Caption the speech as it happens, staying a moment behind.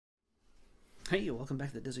Hey, welcome back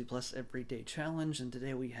to the Disney Plus Everyday Challenge, and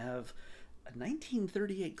today we have a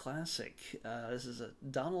 1938 classic. This is a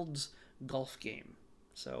Donald's golf game.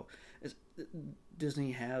 So,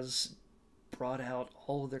 Disney has brought out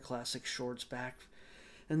all of their classic shorts back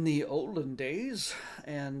in the olden days,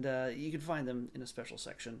 and you can find them in a special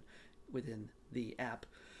section within the app,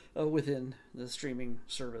 within the streaming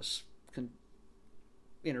service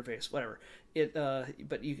interface, whatever.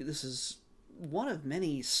 This is one of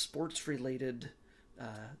many sports-related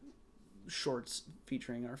shorts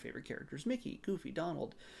featuring our favorite characters: Mickey, Goofy,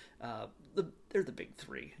 Donald. They're the big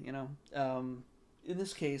three, you know. In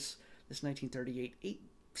this case, this 1938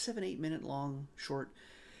 7-8 minute long short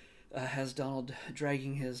has Donald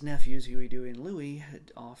dragging his nephews Huey, Dewey, and Louie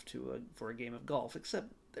off for a game of golf.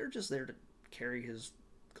 Except they're just there to carry his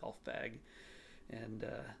golf bag, and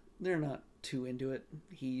they're not too into it.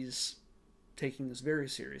 He's taking this very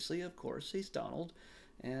seriously, of course. He's Donald,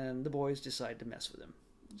 and the boys decide to mess with him.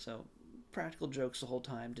 So, practical jokes the whole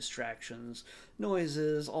time, distractions,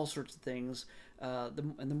 noises, all sorts of things.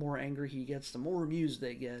 The more angry he gets, the more amused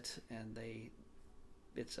they get, and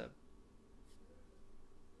it's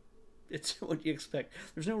what you expect.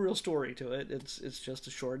 There's no real story to it. It's just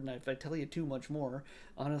a short, and if I tell you too much more,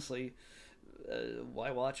 honestly,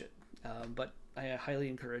 why watch it? But I highly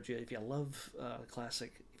encourage you, if you love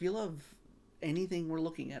classic, if you love anything we're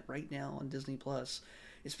looking at right now on Disney Plus,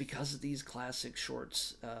 it's because of these classic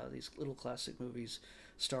shorts, these little classic movies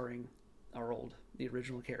starring the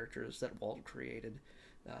original characters that Walt created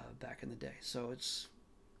back in the day. So it's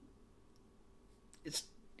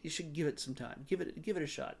you should give it some time, give it a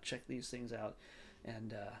shot, check these things out,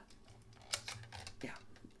 and yeah,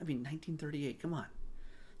 I mean 1938. Come on,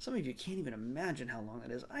 some of you can't even imagine how long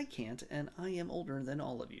that is. I can't, and I am older than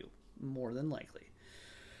all of you, more than likely.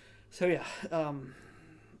 So yeah,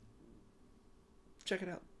 check it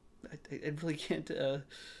out. I really can't. I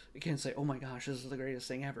can't say, oh my gosh, this is the greatest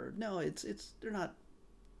thing ever. No, they're not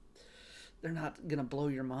gonna blow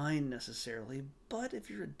your mind necessarily. But if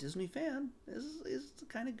you're a Disney fan, this is the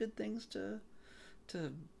kind of good things to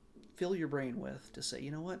fill your brain with. To say, you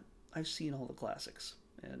know what, I've seen all the classics,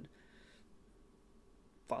 and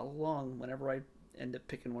follow along whenever I end up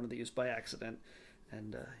picking one of these by accident,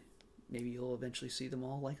 and maybe you'll eventually see them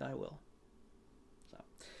all like I will. So,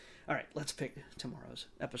 all right, let's pick tomorrow's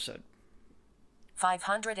episode.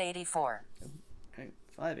 584. Okay,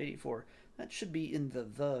 584. That should be in the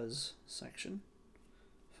thes section.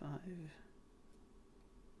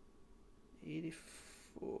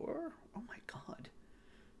 584. Oh my god.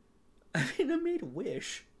 I mean, I made a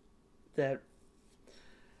wish that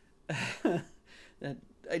that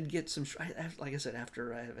I'd get some. Like I said,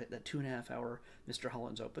 after I have that 2.5 hour Mr.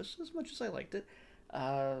 Holland's Opus, as much as I liked it,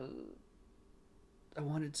 I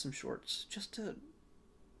wanted some shorts just to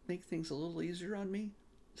make things a little easier on me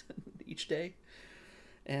each day.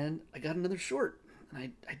 And I got another short,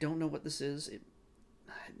 and I don't know what this is. It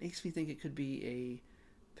makes me think it could be a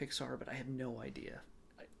Pixar, but I have no idea.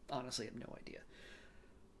 I honestly have no idea.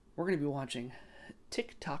 We're going to be watching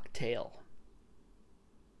Tick Tock Tail.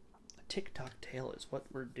 Tick Tock Tail is what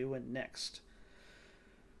we're doing next.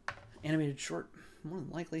 Animated short, more than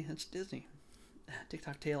likely, it's Disney. Tick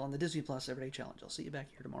Tock Tail on the Disney Plus Everyday Challenge. I'll see you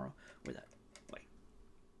back here tomorrow with that.